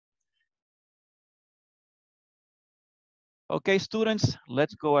Okay, students,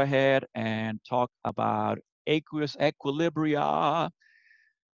 let's go ahead and talk about aqueous equilibria.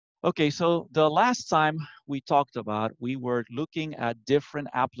 Okay, so the last time we talked about, we were looking at different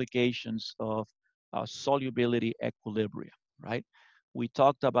applications of solubility equilibria, right? We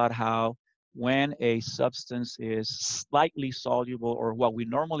talked about how when a substance is slightly soluble, or what we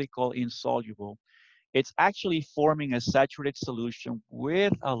normally call insoluble, it's actually forming a saturated solution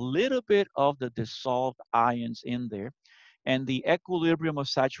with a little bit of the dissolved ions in there. And the equilibrium of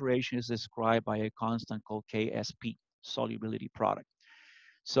saturation is described by a constant called KSP, solubility product.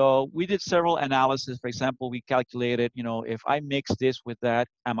 So we did several analyses. For example, we calculated, if I mix this with that,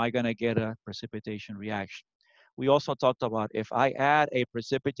 am I going to get a precipitation reaction? We also talked about if I add a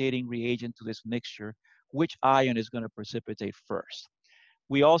precipitating reagent to this mixture, which ion is going to precipitate first?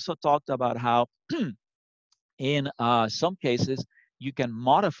 We also talked about how in some cases, you can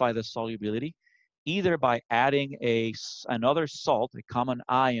modify the solubility either by adding another salt, a common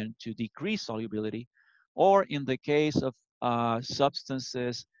ion, to decrease solubility, or in the case of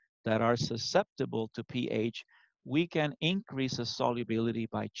substances that are susceptible to pH, we can increase the solubility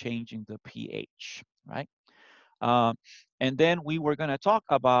by changing the pH, right? Uh, and then we were going to talk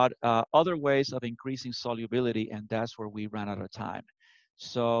about other ways of increasing solubility, and that's where we ran out of time.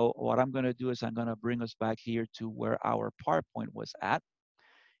 So what I'm going to do is I'm going to bring us back here to where our PowerPoint was at.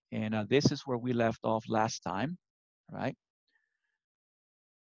 And this is where we left off last time, right?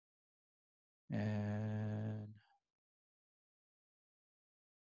 And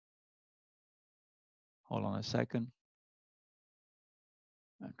hold on a second.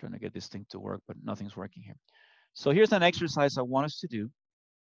 I'm trying to get this thing to work, but nothing's working here. So here's an exercise I want us to do,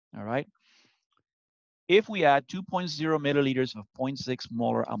 all right? If we add 2.0 milliliters of 0.6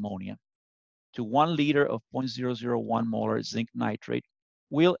 molar ammonia to 1 liter of 0.001 molar zinc nitrate,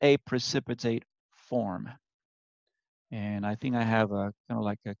 will a precipitate form? And I think I have a kind of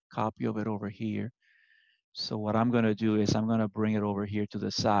like a copy of it over here. So what I'm going to do is I'm going to bring it over here to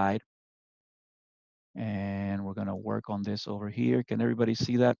the side. And we're going to work on this over here. Can everybody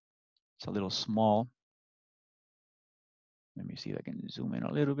see that? It's a little small. Let me see if I can zoom in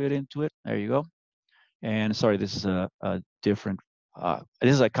a little bit into it. There you go. And sorry, this is a different,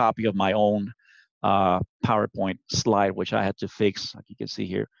 this is a copy of my own PowerPoint slide, which I had to fix, like you can see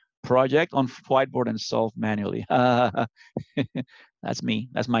here. Project on whiteboard and solve manually. That's me.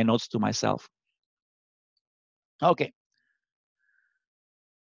 That's my notes to myself. Okay.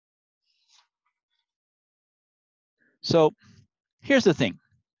 So here's the thing.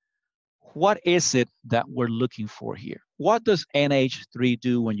 What is it that we're looking for here? What does NH3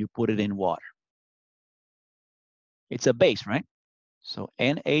 do when you put it in water? It's a base, right? So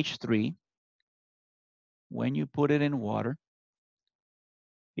NH3, when you put it in water,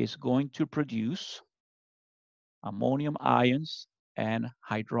 is going to produce ammonium ions and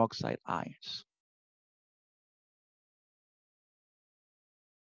hydroxide ions.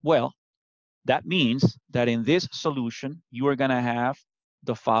 Well, that means that in this solution, you are going to have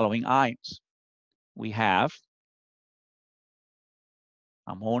the following ions. We have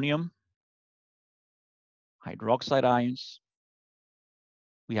ammonium, hydroxide ions,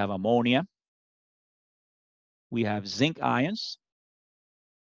 we have ammonia, we have zinc ions,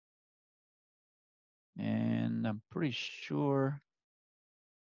 and I'm pretty sure,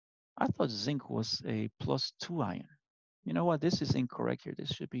 I thought zinc was a +2 ion. You know what? This is incorrect here.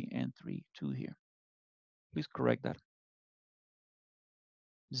 This should be N3(2) here. Please correct that.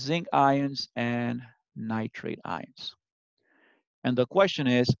 Zinc ions and nitrate ions. And the question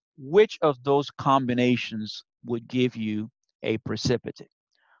is, which of those combinations would give you a precipitate?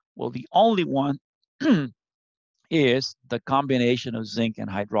 Well, the only one is the combination of zinc and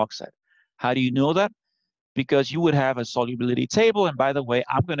hydroxide. How do you know that? Because you would have a solubility table. And by the way,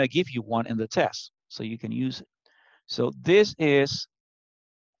 I'm going to give you one in the test so you can use it. So this is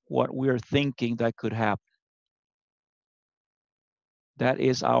what we're thinking that could happen. That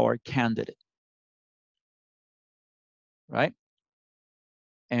is our candidate, right?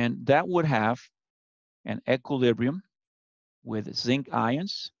 And that would have an equilibrium with zinc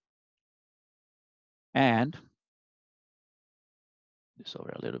ions and, this over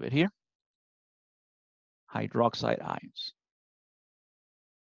a little bit here, hydroxide ions.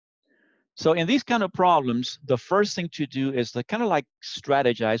 So in these kind of problems, the first thing to do is to kind of like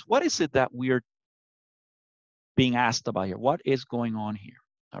strategize. What is it that we're being asked about here? What is going on here?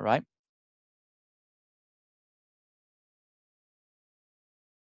 All right.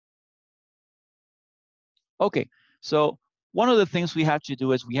 Okay, so one of the things we had to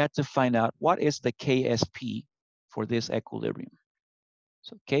do is we had to find out what is the KSP for this equilibrium.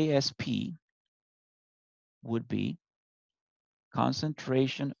 So KSP would be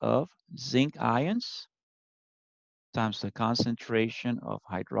concentration of zinc ions times the concentration of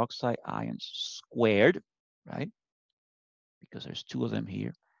hydroxide ions squared, right? Because there's two of them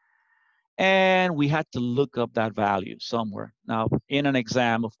here. And we had to look up that value somewhere. Now, in an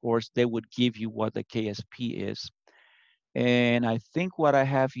exam, of course, they would give you what the KSP is. And I think what I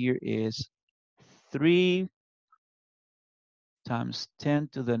have here is 3 times 10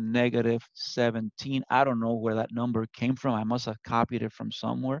 to the negative 17. I don't know where that number came from. I must have copied it from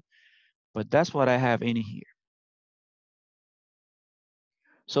somewhere, but that's what I have in here.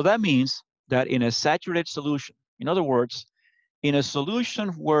 So that means that in a saturated solution, in other words, in a solution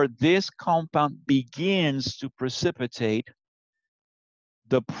where this compound begins to precipitate,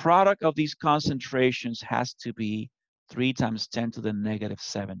 the product of these concentrations has to be 3 times 10 to the negative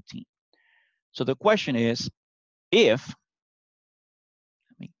 17. So the question is, if,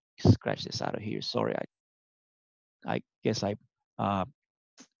 let me scratch this out of here. Sorry, I guess I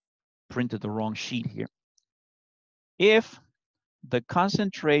printed the wrong sheet here. If the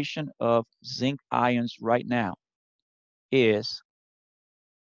concentration of zinc ions right now is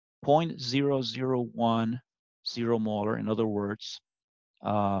 0.0010 molar, in other words,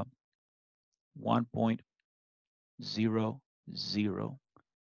 1.00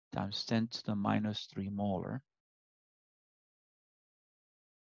 times 10 to the minus 3 molar,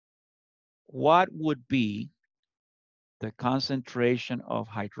 what would be the concentration of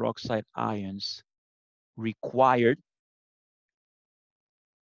hydroxide ions required?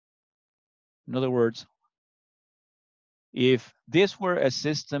 In other words, if this were a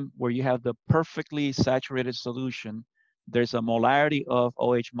system where you have the perfectly saturated solution, there's a molarity of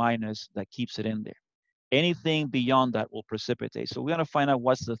OH minus that keeps it in there. Anything beyond that will precipitate. So we're going to find out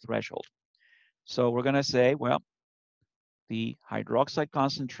what's the threshold. So we're going to say, well, the hydroxide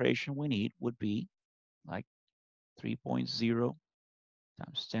concentration we need would be like 3.0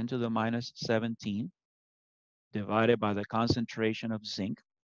 times 10 to the minus 17 divided by the concentration of zinc,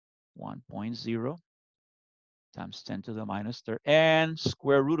 1.0 times 10 to the minus 3, and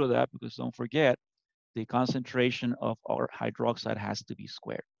square root of that, because don't forget, the concentration of our hydroxide has to be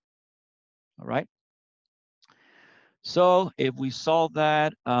squared. All right. So if we solve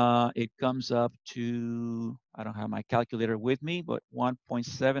that, it comes up to, I don't have my calculator with me, but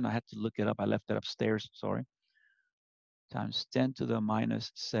 1.7. I had to look it up. I left it upstairs, sorry. Times 10 to the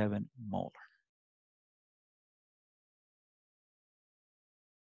minus 7 molar.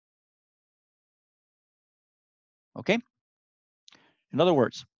 Okay. In other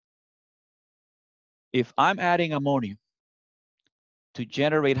words, if I'm adding ammonia to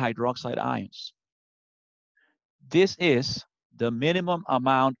generate hydroxide ions, this is the minimum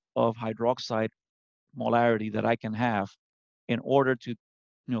amount of hydroxide molarity that I can have in order to,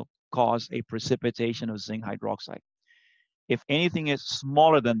 cause a precipitation of zinc hydroxide. If anything is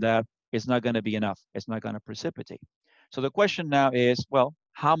smaller than that, it's not going to be enough. It's not going to precipitate. So the question now is, well,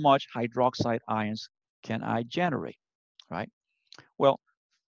 how much hydroxide ions can I generate, right? Well,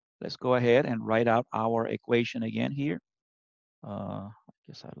 let's go ahead and write out our equation again here. I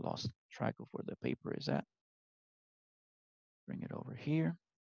guess I lost track of where the paper is at. Bring it over here.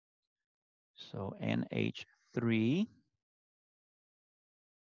 So NH3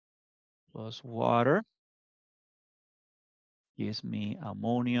 plus water gives me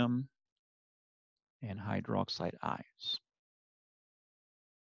ammonium and hydroxide ions.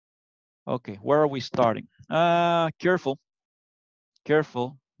 Okay, where are we starting? Careful,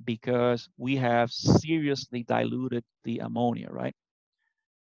 because we have seriously diluted the ammonia, right?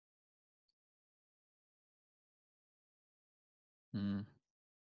 Let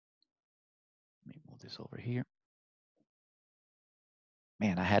me move this over here.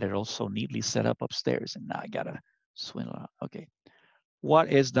 Man, I had it all so neatly set up upstairs, and now I gotta swindle out. Okay,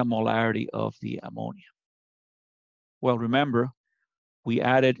 what is the molarity of the ammonia? Well, remember, we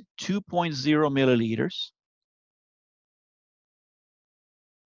added 2.0 milliliters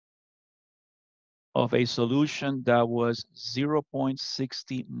of a solution that was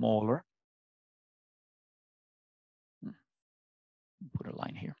 0.60 molar. Put a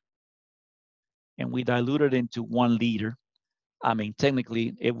line here. And we diluted into 1 liter. I mean,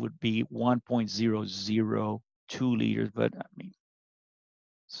 technically, it would be 1.002 liters, but I mean,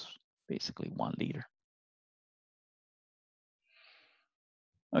 it's basically 1 liter.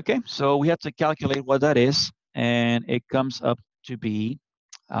 Okay, so we have to calculate what that is, and it comes up to be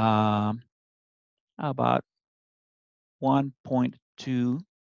about 1.2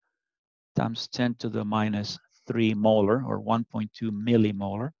 times 10 to the minus 3 molar, or 1.2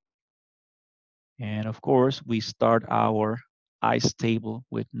 millimolar. And of course, we start our ice table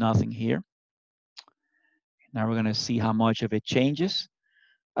with nothing here. Now we're going to see how much of it changes.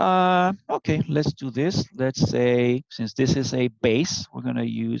 Okay, let's do this. Let's say, since this is a base, we're going to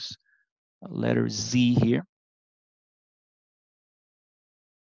use a letter Z here,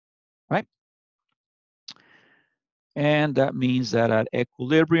 right? And that means that at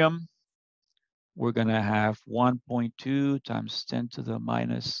equilibrium, we're going to have 1.2 times 10 to the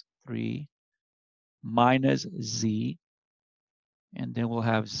minus 3 minus Z. And then we'll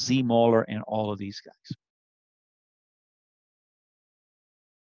have Z molar in all of these guys.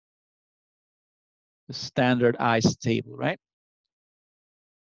 The standardized table, right?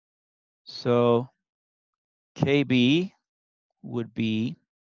 So KB would be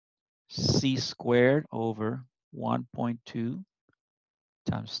C squared over 1.2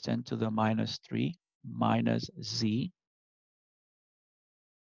 times 10 to the minus 3 minus Z.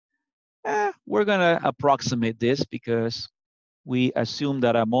 We're going to approximate this because we assume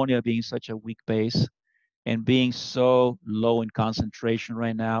that ammonia being such a weak base and being so low in concentration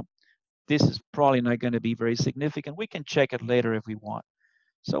right now, this is probably not going to be very significant. We can check it later if we want.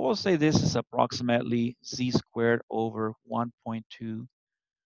 So we'll say this is approximately Z squared over 1.2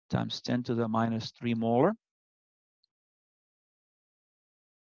 times 10 to the minus 3 molar.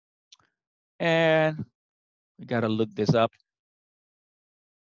 And we got to look this up.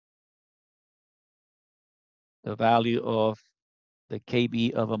 The value of the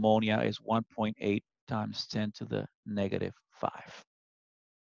KB of ammonia is 1.8 times 10 to the negative 5.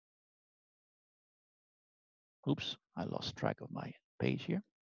 Oops, I lost track of my page here.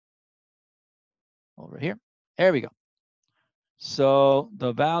 Over here. There we go. So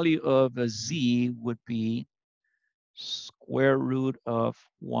the value of the Z would be square root of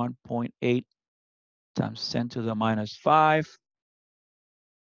 1.8 times 10 to the minus 5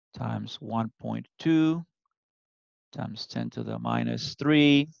 times 1.2 times 10 to the minus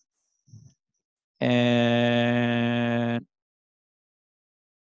 3. And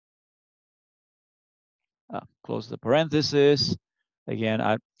close the parenthesis. Again,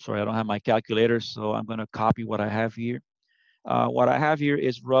 I don't have my calculator, so I'm going to copy what I have here. What I have here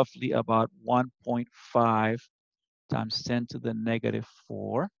is roughly about 1.5 times 10 to the negative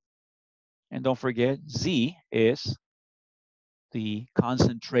 4. And don't forget, Z is the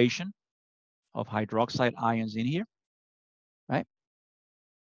concentration of hydroxide ions in here, right?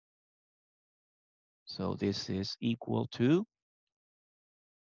 So this is equal to,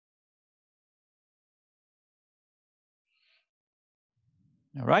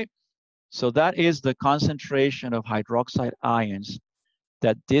 all right? So that is the concentration of hydroxide ions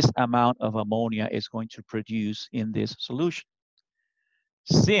that this amount of ammonia is going to produce in this solution.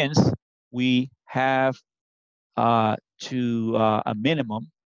 Since we have to a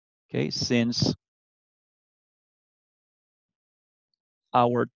minimum, okay, since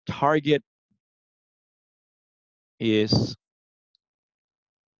our target is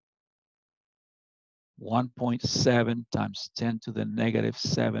 1.7 times 10 to the negative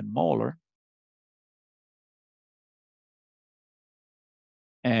 7 molar,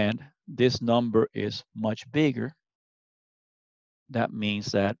 and this number is much bigger, that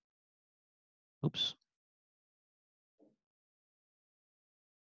means that, oops,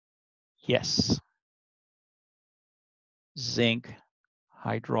 yes, zinc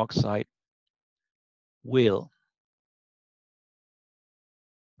hydroxide will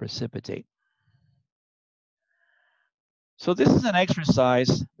precipitate. So this is an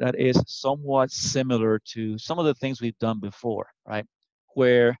exercise that is somewhat similar to some of the things we've done before, right?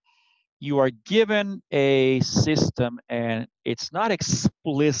 Where you are given a system and it's not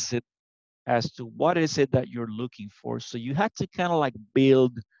explicit as to what is it that you're looking for. So you had to kind of like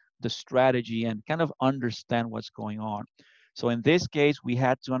build the strategy and kind of understand what's going on. So in this case, we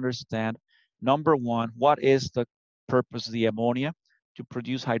had to understand, number one, what is the purpose of the ammonia? To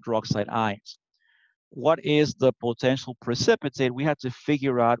produce hydroxide ions. What is the potential precipitate? We had to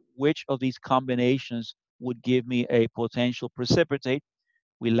figure out which of these combinations would give me a potential precipitate.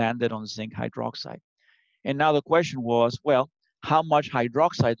 We landed on zinc hydroxide. And now the question was, well, how much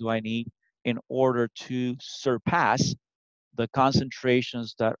hydroxide do I need in order to surpass the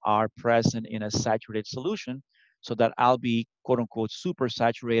concentrations that are present in a saturated solution so that I'll be quote unquote super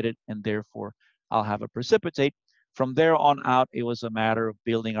saturated and therefore I'll have a precipitate. From there on out, it was a matter of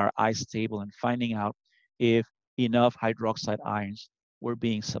building our ice table and finding out if enough hydroxide ions were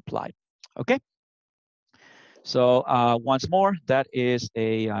being supplied. Okay. So once more, that is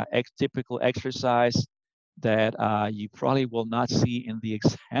a typical exercise that you probably will not see in the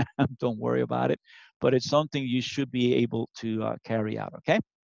exam. Don't worry about it, but it's something you should be able to carry out, okay?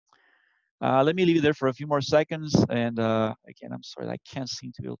 Let me leave you there for a few more seconds. And again, I'm sorry, I can't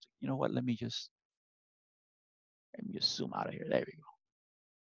seem to be able to, you know what, let me just Let me just zoom out of here. There we go.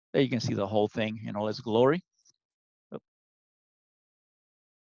 There you can see the whole thing in all its glory.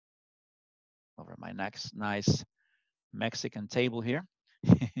 Over my next nice Mexican table here.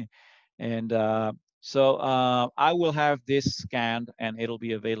 And I will have this scanned and it'll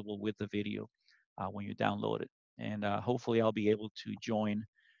be available with the video when you download it. And hopefully I'll be able to join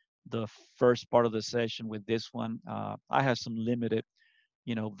the first part of the session with this one. I have some limited,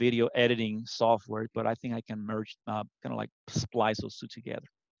 video editing software, but I think I can merge, kind of like splice those two together.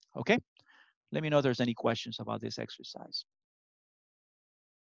 Okay? Let me know if there's any questions about this exercise.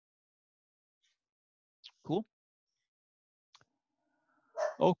 Cool.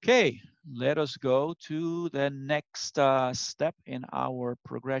 Okay, let us go to the next step in our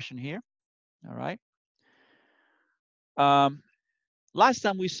progression here. All right. Last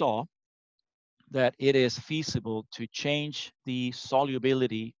time we saw that it is feasible to change the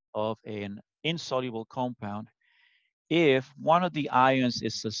solubility of an insoluble compound if one of the ions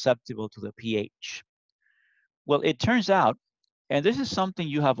is susceptible to the pH. Well, it turns out, and this is something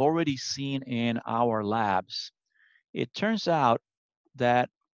you have already seen in our labs, it turns out that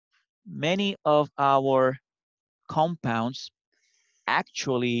many of our compounds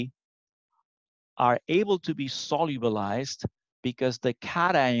actually are able to be solubilized because the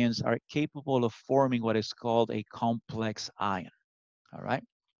cations are capable of forming what is called a complex ion. All right.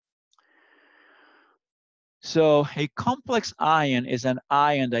 So a complex ion is an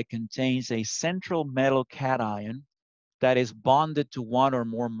ion that contains a central metal cation that is bonded to one or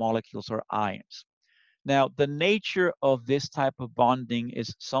more molecules or ions. Now, the nature of this type of bonding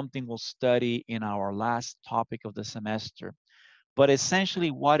is something we'll study in our last topic of the semester. But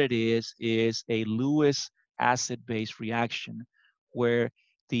essentially what it is a Lewis acid-base reaction where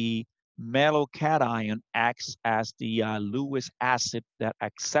the metal cation acts as the Lewis acid that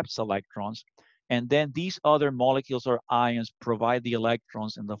accepts electrons. And then these other molecules or ions provide the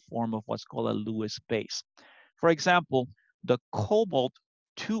electrons in the form of what's called a Lewis base. For example, the cobalt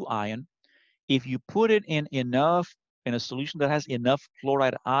 2 ion, if you put it in a solution that has enough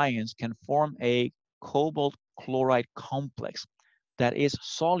chloride ions, can form a cobalt chloride complex that is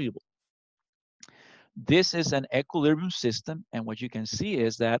soluble. This is an equilibrium system, and what you can see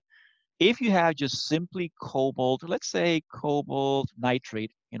is that if you have just simply cobalt, let's say cobalt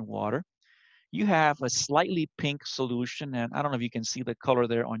nitrate in water, you have a slightly pink solution, and I don't know if you can see the color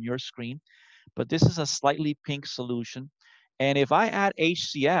there on your screen, but this is a slightly pink solution. And if I add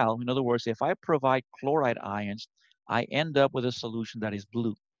HCl, in other words, if I provide chloride ions, I end up with a solution that is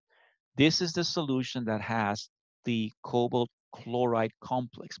blue. This is the solution that has the cobalt chloride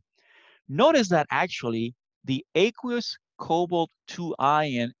complex. Notice that actually the aqueous cobalt 2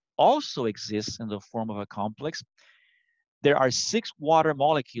 ion also exists in the form of a complex. There are 6 water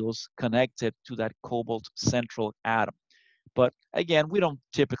molecules connected to that cobalt central atom. But again, we don't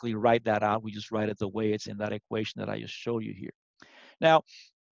typically write that out. We just write it the way it's in that equation that I just showed you here. Now,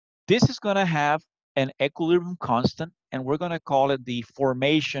 this is going to have an equilibrium constant, and we're going to call it the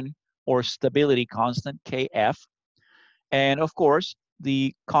formation or stability constant, Kf. And of course,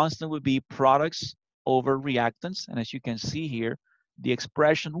 the constant would be products over reactants. And as you can see here, the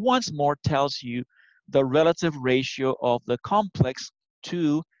expression once more tells you the relative ratio of the complex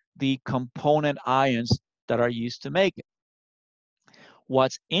to the component ions that are used to make it.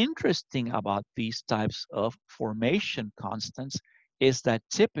 What's interesting about these types of formation constants is that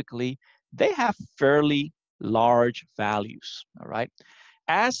typically they have fairly large values, all right?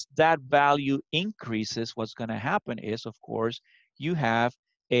 As that value increases, what's going to happen is, of course, you have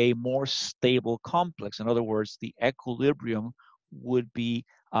a more stable complex. In other words, the equilibrium would be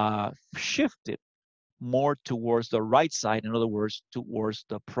shifted more towards the right side. In other words, towards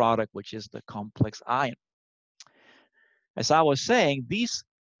the product, which is the complex ion. As I was saying, these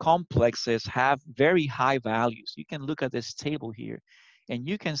complexes have very high values. You can look at this table here, and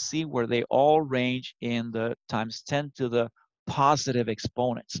you can see where they all range in the times 10 to the positive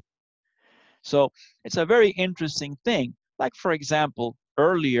exponents. So it's a very interesting thing. Like, for example,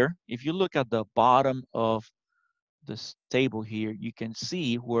 earlier, if you look at the bottom of this table here, you can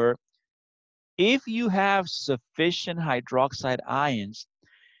see where if you have sufficient hydroxide ions,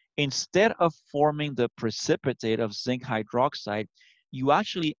 instead of forming the precipitate of zinc hydroxide, you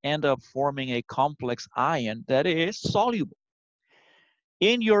actually end up forming a complex ion that is soluble.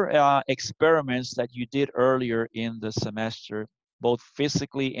 In your experiments that you did earlier in the semester, both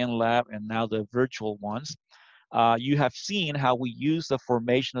physically in lab and now the virtual ones, you have seen how we use the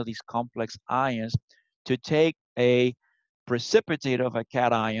formation of these complex ions to take a precipitate of a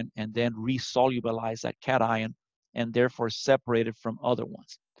cation and then resolubilize that cation and therefore separate it from other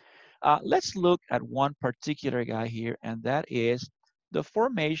ones. Let's look at one particular guy here, and that is the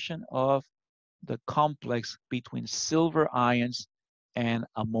formation of the complex between silver ions and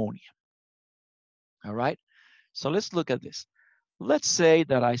ammonia. All right, so let's look at this. Let's say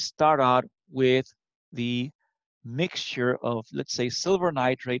that I start out with the mixture of, let's say, silver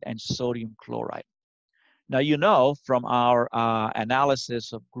nitrate and sodium chloride. Now, you know from our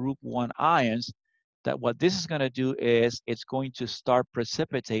analysis of group 1 ions that what this is going to do is it's going to start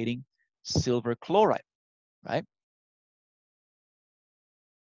precipitating silver chloride, right?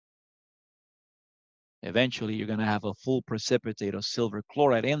 Eventually, you're going to have a full precipitate of silver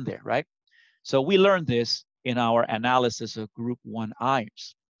chloride in there, right? So we learned this in our analysis of group 1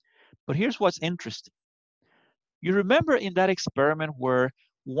 ions. But here's what's interesting. You remember in that experiment where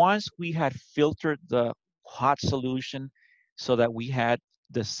once we had filtered the hot solution so that we had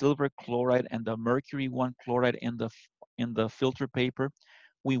the silver chloride and the mercury 1 chloride in the filter paper,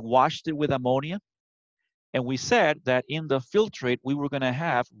 we washed it with ammonia, and we said that in the filtrate we were going to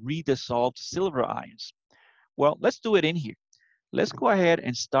have redissolved silver ions. Well, let's do it in here. Let's go ahead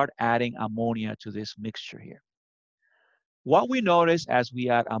and start adding ammonia to this mixture here. What we notice as we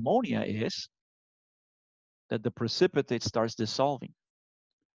add ammonia is that the precipitate starts dissolving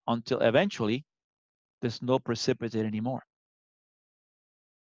until eventually there's no precipitate anymore.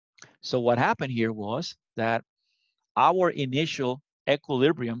 So what happened here was that our initial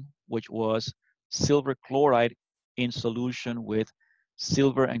equilibrium, which was silver chloride in solution with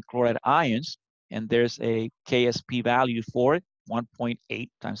silver and chloride ions, and there's a KSP value for it, 1.8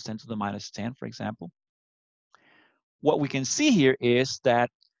 times 10 to the minus 10, for example. What we can see here is that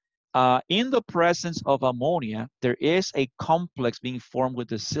in the presence of ammonia, there is a complex being formed with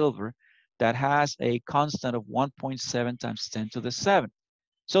the silver that has a constant of 1.7 times 10 to the 7.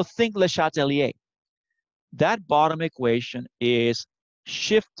 So think Le Chatelier. That bottom equation is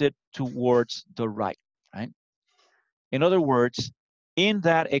shifted towards the right, right? In other words, in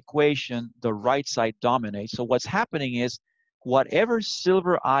that equation, the right side dominates. So what's happening is whatever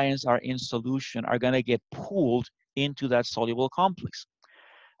silver ions are in solution are going to get pulled into that soluble complex.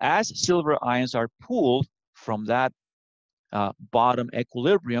 As silver ions are pulled from that bottom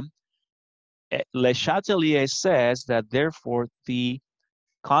equilibrium, Le Chatelier says that therefore the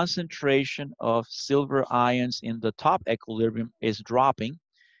concentration of silver ions in the top equilibrium is dropping.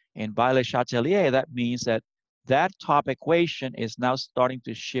 And by Le Chatelier, that means that that top equation is now starting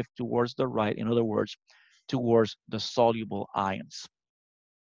to shift towards the right. In other words, towards the soluble ions.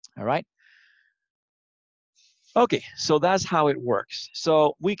 All right. Okay, so that's how it works.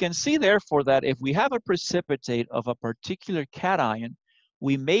 So we can see therefore that if we have a precipitate of a particular cation,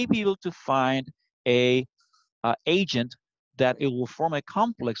 we may be able to find a agent that it will form a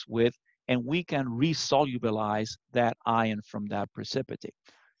complex with, and we can resolubilize that ion from that precipitate.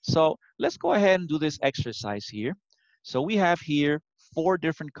 So let's go ahead and do this exercise here. So we have here 4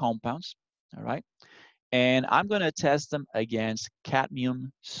 different compounds, all right? And I'm going to test them against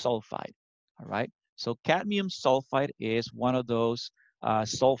cadmium sulfide, all right? So cadmium sulfide is one of those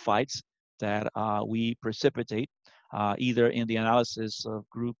sulfides that we precipitate either in the analysis of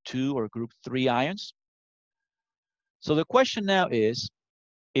group 2 or group 3 ions. So the question now is,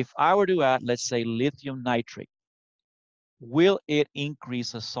 if I were to add, let's say, lithium nitrate, will it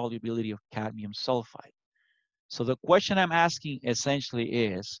increase the solubility of cadmium sulfide? So the question I'm asking essentially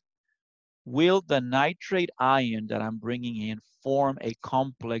is, will the nitrate ion that I'm bringing in form a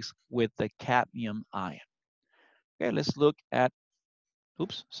complex with the cadmium ion? Okay, let's look at,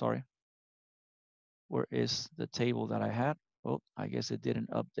 oops, sorry. Where is the table that I had? Oh, I guess it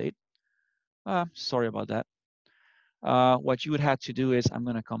didn't update. Sorry about that. What you would have to do is, I'm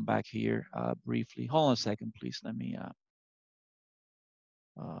going to come back here briefly. Hold on a second, please. Let me,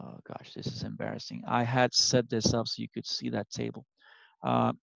 gosh, this is embarrassing. I had set this up so you could see that table.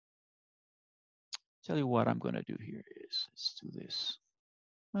 Tell you what I'm going to do here is, let's do this.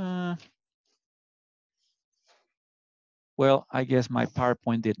 Well, I guess my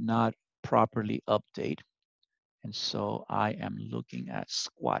PowerPoint did not properly update. And so I am looking at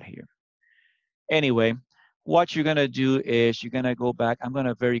squat here. Anyway, what you're going to do is you're going to go back. I'm going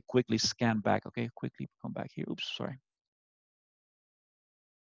to very quickly scan back. Okay, quickly come back here. Oops, sorry.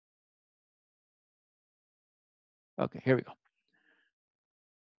 Okay, here we go.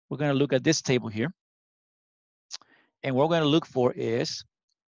 We're going to look at this table here. And what we're going to look for is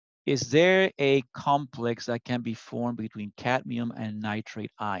there a complex that can be formed between cadmium and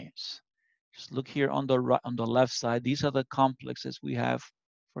nitrate ions? Just look here on the right, on the left side. These are the complexes we have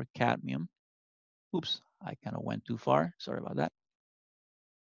for cadmium. Oops, I kind of went too far. Sorry about that.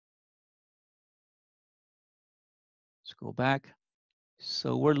 Let's go back.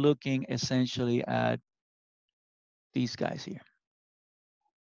 So we're looking essentially at these guys here.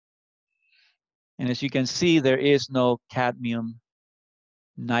 And as you can see, there is no cadmium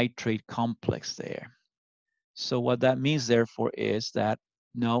nitrate complex there. So what that means, therefore, is that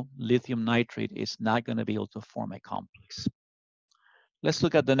no, lithium nitrate is not going to be able to form a complex. Let's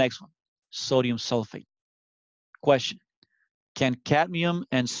look at the next one, sodium sulfate. Question, can cadmium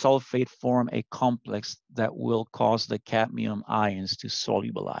and sulfate form a complex that will cause the cadmium ions to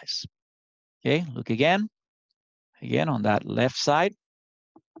solubilize? Okay, look again on that left side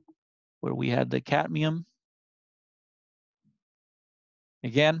where we had the cadmium.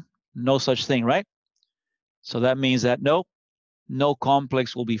 Again, no such thing, right? So that means that no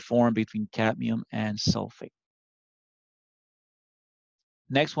complex will be formed between cadmium and sulfate.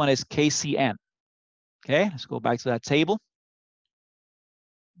 Next one is KCN. Okay, let's go back to that table.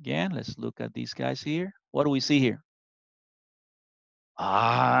 Again, let's look at these guys here. What do we see here?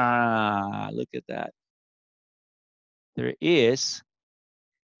 Look at that. There is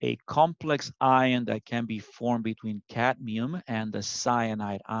a complex ion that can be formed between cadmium and the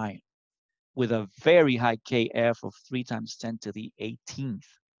cyanide ion with a very high Kf of 3 times 10 to the 18th.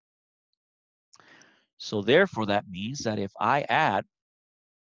 So therefore, that means that if I add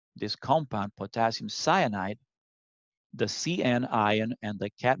this compound, potassium cyanide, the Cn ion and the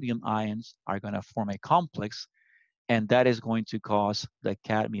cadmium ions are going to form a complex, and that is going to cause the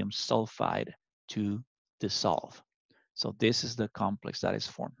cadmium sulfide to dissolve. So this is the complex that is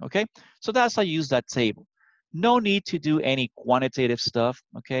formed, okay? So that's how you use that table. No need to do any quantitative stuff,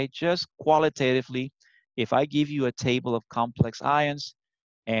 okay? Just qualitatively, if I give you a table of complex ions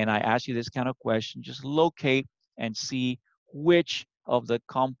and I ask you this kind of question, just locate and see which of the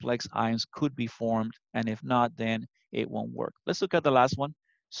complex ions could be formed, and if not, then it won't work. Let's look at the last one,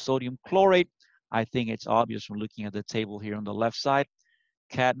 sodium chlorate. I think it's obvious from looking at the table here on the left side.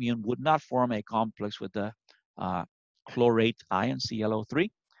 Cadmium would not form a complex with the chlorate ion, ClO3,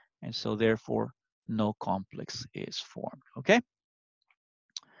 and so therefore no complex is formed, okay?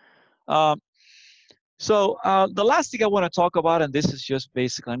 The last thing I want to talk about, and this is just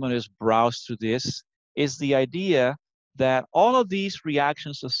basically, I'm going to just browse through this, is the idea that all of these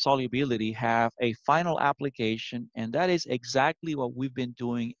reactions of solubility have a final application, and that is exactly what we've been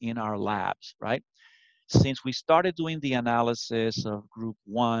doing in our labs, right? Since we started doing the analysis of group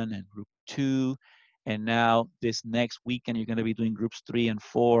 1 and group 2, and now this next weekend you're going to be doing groups 3 and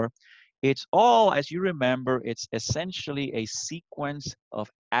 4, it's all, as you remember, it's essentially a sequence of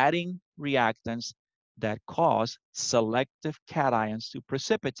adding reactants that cause selective cations to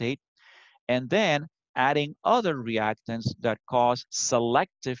precipitate, and then adding other reactants that cause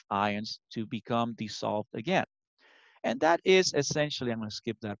selective ions to become dissolved again. And that is essentially, I'm going to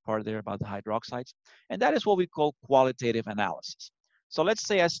skip that part there about the hydroxides, and that is what we call qualitative analysis. So let's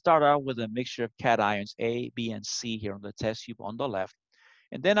say I start out with a mixture of cations A, B, and C here on the test tube on the left,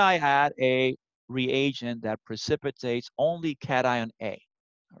 and then I add a reagent that precipitates only cation A,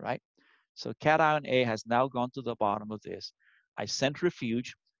 all right? So cation A has now gone to the bottom of this. I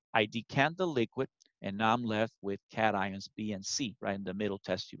centrifuge, I decant the liquid, and now I'm left with cations B and C right in the middle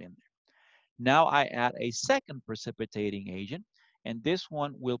test tube in there. Now I add a second precipitating agent, and this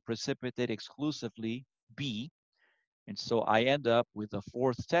one will precipitate exclusively B. And so I end up with a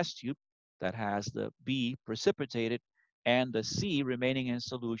fourth test tube that has the B precipitated and the C remaining in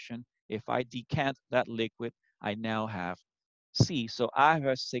solution. If I decant that liquid, I now have C. So I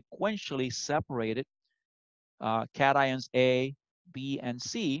have sequentially separated cations A, B, and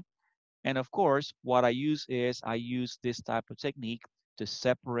C. And of course, what I use is I use this type of technique to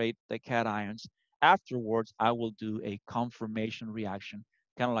separate the cations. Afterwards, I will do a conformation reaction,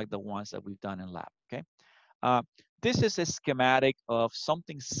 kind of like the ones that we've done in lab, okay? This is a schematic of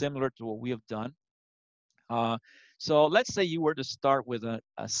something similar to what we have done. So let's say you were to start with an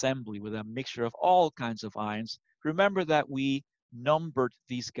assembly with a mixture of all kinds of ions. Remember that we numbered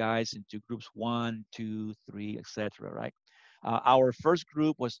these guys into groups 1, 2, 3, etc., right? Our first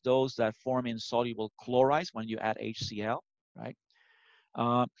group was those that form insoluble chlorides when you add HCl, right?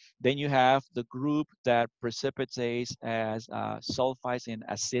 Then you have the group that precipitates as sulfides in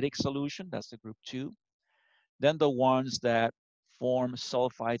acidic solution. That's the group 2. Then the ones that form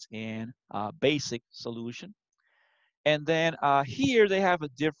sulfides in basic solution. And then here they have a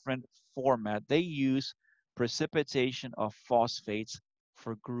different format. They use precipitation of phosphates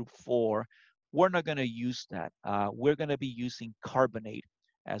for group 4. We're not going to use that. We're going to be using carbonate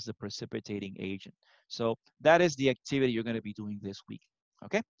as the precipitating agent. So that is the activity you're going to be doing this week.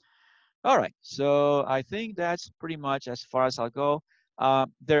 Okay. All right. So I think that's pretty much as far as I'll go.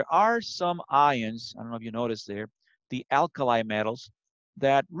 There are some ions, I don't know if you noticed there, the alkali metals.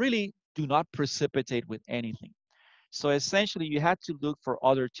 that really do not precipitate with anything. So essentially, you had to look for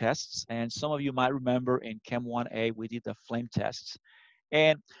other tests. And some of you might remember in Chem 1A, we did the flame tests.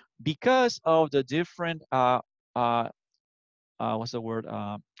 And because of the different, uh, what's the word,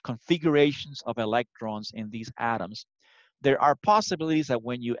 configurations of electrons in these atoms, there are possibilities that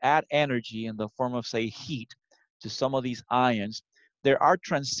when you add energy in the form of, say, heat to some of these ions, there are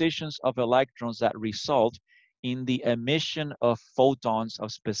transitions of electrons that result in the emission of photons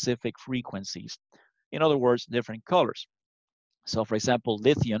of specific frequencies. In other words, different colors. So for example,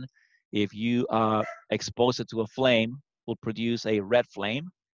 lithium, if you expose it to a flame, will produce a red flame.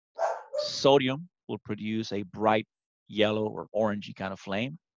 Sodium will produce a bright yellow or orangey kind of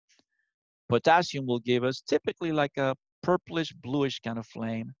flame. Potassium will give us typically like a purplish bluish kind of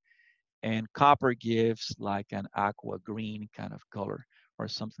flame. And copper gives like an aqua green kind of color or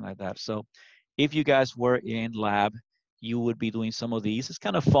something like that. So if you guys were in lab, you would be doing some of these. It's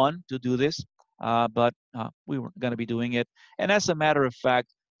kind of fun to do this, but we were going to be doing it. And as a matter of fact,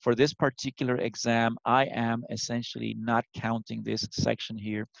 for this particular exam, I am essentially not counting this section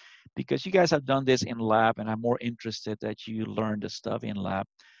here because you guys have done this in lab, and I'm more interested that you learn the stuff in lab,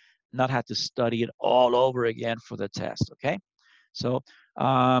 not have to study it all over again for the test, okay? So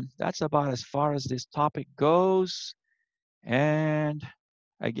that's about as far as this topic goes. And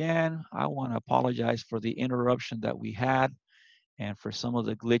again, I want to apologize for the interruption that we had and for some of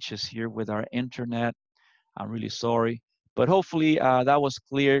the glitches here with our internet. I'm really sorry, but hopefully that was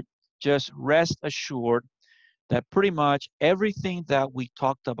clear. Just rest assured that pretty much everything that we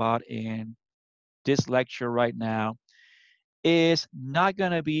talked about in this lecture right now is not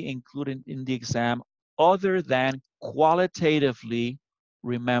going to be included in the exam other than qualitatively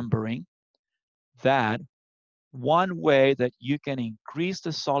remembering that one way that you can increase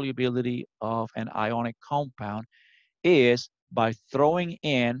the solubility of an ionic compound is by throwing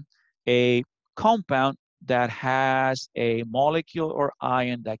in a compound that has a molecule or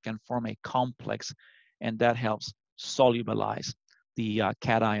ion that can form a complex, and that helps solubilize the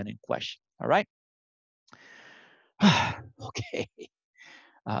cation in question. All right? Okay.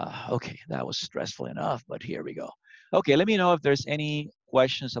 Okay, that was stressful enough, but here we go. Okay, let me know if there's any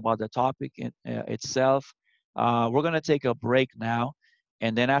questions about the topic itself. We're going to take a break now,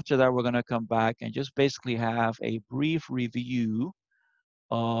 and then after that, we're going to come back and just basically have a brief review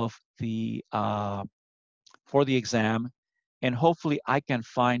of the for the exam, and hopefully I can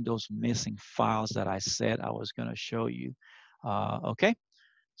find those missing files that I said I was going to show you. Okay,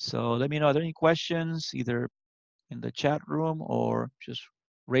 so let me know, are there any questions, either in the chat room or just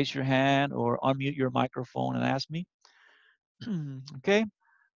raise your hand or unmute your microphone and ask me. Okay.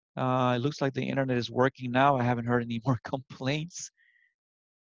 It looks like the internet is working now. I haven't heard any more complaints.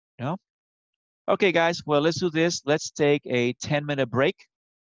 No? Okay, guys. Well, let's do this. Let's take a 10-minute break.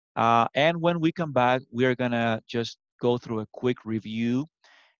 And when we come back, we're going to just go through a quick review.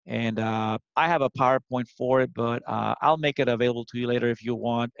 And I have a PowerPoint for it, but I'll make it available to you later if you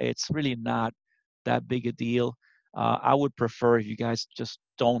want. It's really not that big a deal. I would prefer if you guys just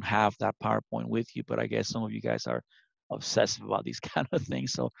don't have that PowerPoint with you, but I guess some of you guys are obsessive about these kind of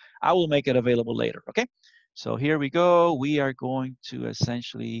things. So I will make it available later, okay? So here we go. We are going to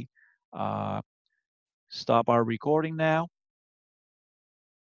essentially stop our recording now.